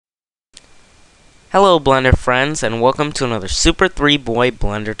Hello Blender friends, and welcome to another Super3boy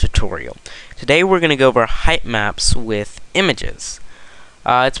Blender tutorial. Today we're going to go over Heightmaps with images.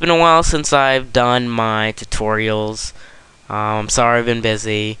 It's been a while since I've done my tutorials. I'm sorry I've been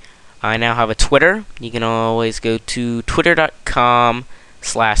busy. I now have a Twitter. You can always go to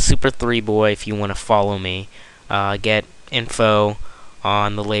twitter.com/super3boy if you want to follow me. Get info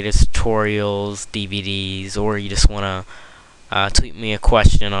on the latest tutorials, DVDs, or you just want to tweet me a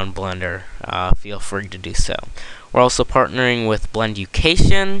question on Blender. Feel free to do so. We're also partnering with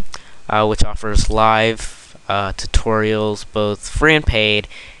Blenducation, which offers live tutorials, both free and paid,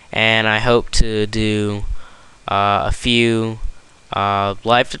 and I hope to do a few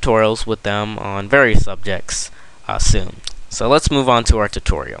live tutorials with them on various subjects soon. So let's move on to our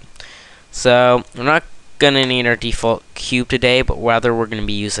tutorial. So we're not going to need our default cube today, but rather we're going to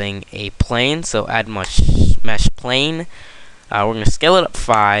be using a plane. So add mesh plane. We're going to scale it up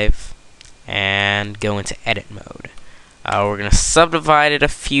 5 and go into edit mode. We're going to subdivide it a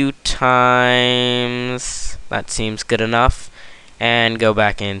few times. That seems good enough. And go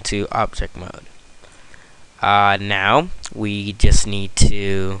back into object mode. Now we just need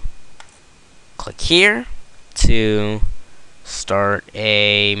to click here to start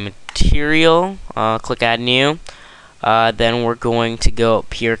a material. Click add new. Then we're going to go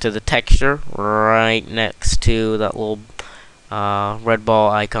up here to the texture right next to that little red ball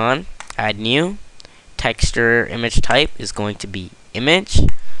icon. Add new. Texture image type is going to be image.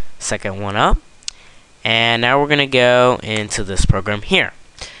 Second one up. And now we're going to go into this program here.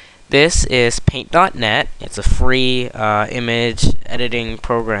 This is paint.net. It's a free image editing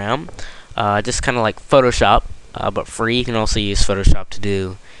program. Just kind of like Photoshop, but free. You can also use Photoshop to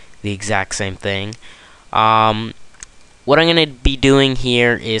do the exact same thing. What I'm going to be doing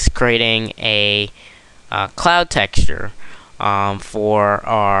here is creating a cloud texture for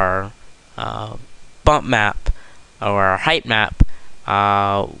our bump map or our height map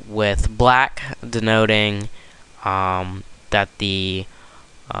with black denoting that the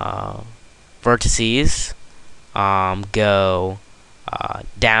vertices go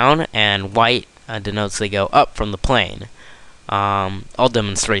down, and white denotes they go up from the plane. I'll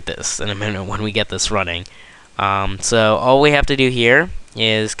demonstrate this in a minute when we get this running. So all we have to do here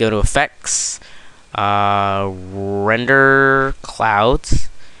is go to Effects, Render Clouds,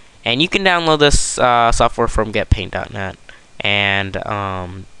 and you can download this software from getpaint.net, and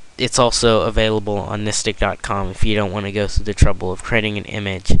it's also available on Nistic.com if you don't want to go through the trouble of creating an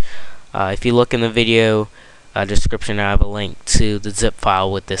image. If you look in the video description, I have a link to the zip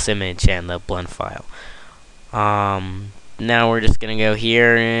file with this image and the blend file. Now we're just going to go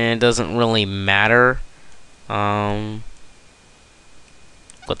here, and it doesn't really matter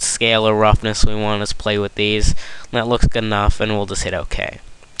what scale or roughness we want. Let's play with these. That looks good enough, and we'll just hit OK.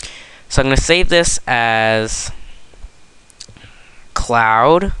 So I'm going to save this as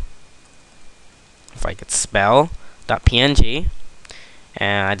cloud, if I could spell, .png,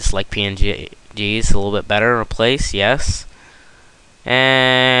 and I just like PNGs a little bit better. Replace, yes,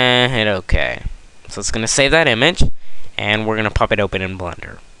 and hit OK. So it's going to save that image, and we're going to pop it open in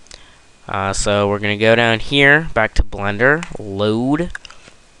Blender. So we're going to go down here, back to Blender, load,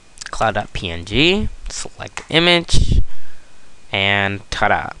 cloud.png, select image, and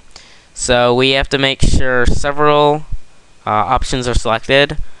ta-da. So we have to make sure several options are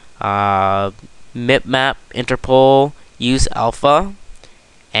selected. Mipmap, interpol, use alpha,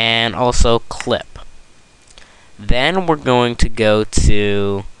 and also clip. Then we're going to go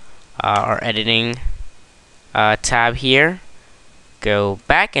to our editing tab here, go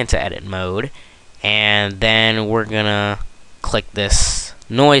back into edit mode, and then we're gonna click this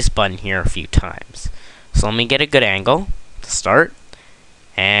noise button here a few times. So let me get a good angle to start,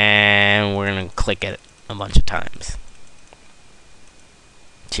 and we're gonna click it a bunch of times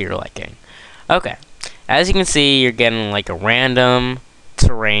to your liking. Okay, as you can see, you're getting like a random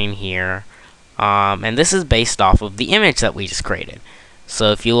terrain here, and this is based off of the image that we just created.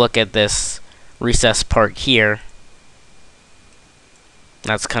 So if you look at this recessed part here,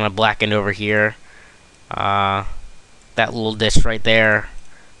 that's kind of blackened over here. That little dish right there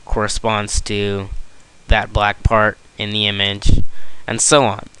corresponds to that black part in the image, and so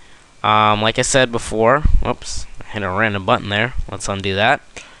on. Like I said before, whoops, I hit a random button there. Let's undo that.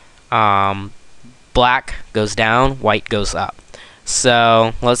 Black goes down, white goes up.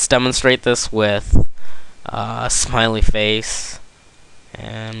 So let's demonstrate this with a smiley face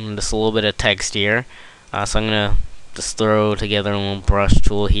and just a little bit of text here. So I'm gonna just throw together a little brush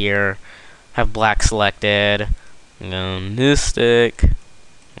tool here. Have black selected. Nistic,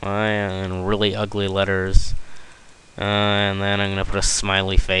 and really ugly letters. And then I'm gonna put a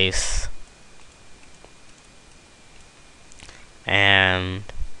smiley face. and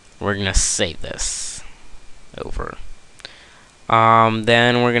we're gonna save this over.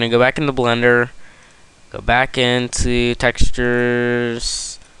 Then we're gonna go back into Blender, go back into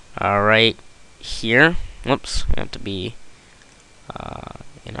textures, right here. Whoops, we have to be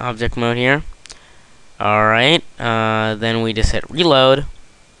in object mode here. Alright, then we just hit reload,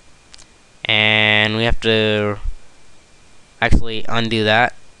 and we have to actually undo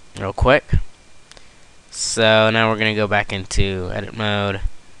that real quick. So now we're gonna go back into edit mode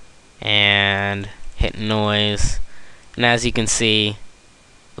and hit noise, and as you can see,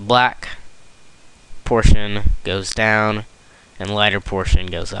 the black portion goes down and the lighter portion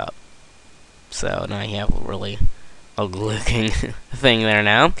goes up. So now you have a really ugly looking thing there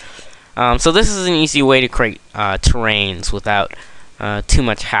now. So this is an easy way to create terrains without too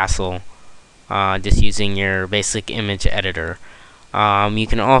much hassle, just using your basic image editor. You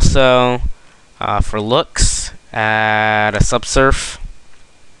can also, for looks, add a subsurf.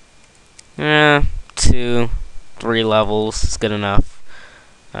 2, 3 levels is good enough.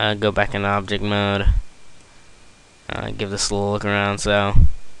 Go back into object mode. Give this a little look around. So,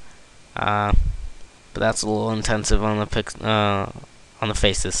 but that's a little intensive on the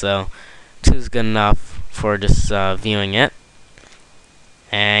faces. So 2 is good enough for just viewing it.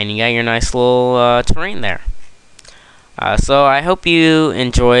 And you got your nice little terrain there. So I hope you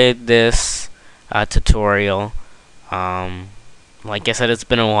enjoyed this tutorial. Like I said, it's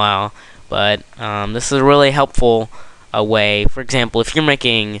been a while, but this is a really helpful way. For example, if you're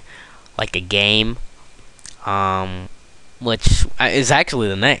making like a game, which is actually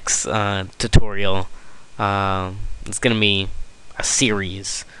the next tutorial, it's gonna be a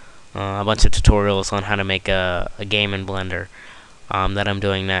series, a bunch of tutorials on how to make a game in Blender that I'm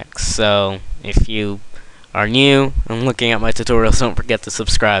doing next. So if you are new and looking at my tutorials, don't forget to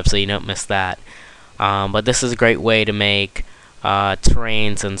subscribe so you don't miss that. But this is a great way to make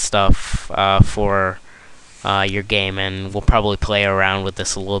terrains and stuff for your game, and we'll probably play around with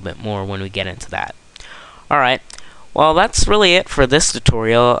this a little bit more when we get into that. Alright, well, that's really it for this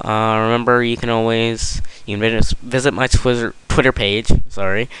tutorial. Remember, you can visit my Twitter page,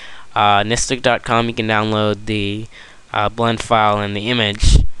 nistic.com. You can download the blend file and the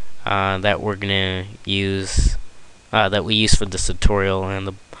image that we're gonna use, that we use for this tutorial, and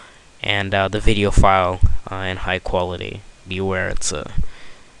the video file in high quality. Be aware it's a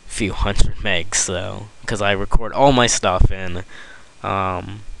few hundred megs, so because I record all my stuff in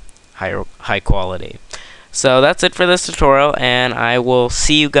high quality. So that's it for this tutorial, and I will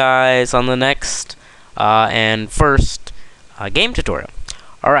see you guys on the next and first game tutorial.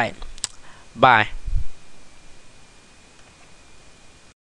 Alright, bye.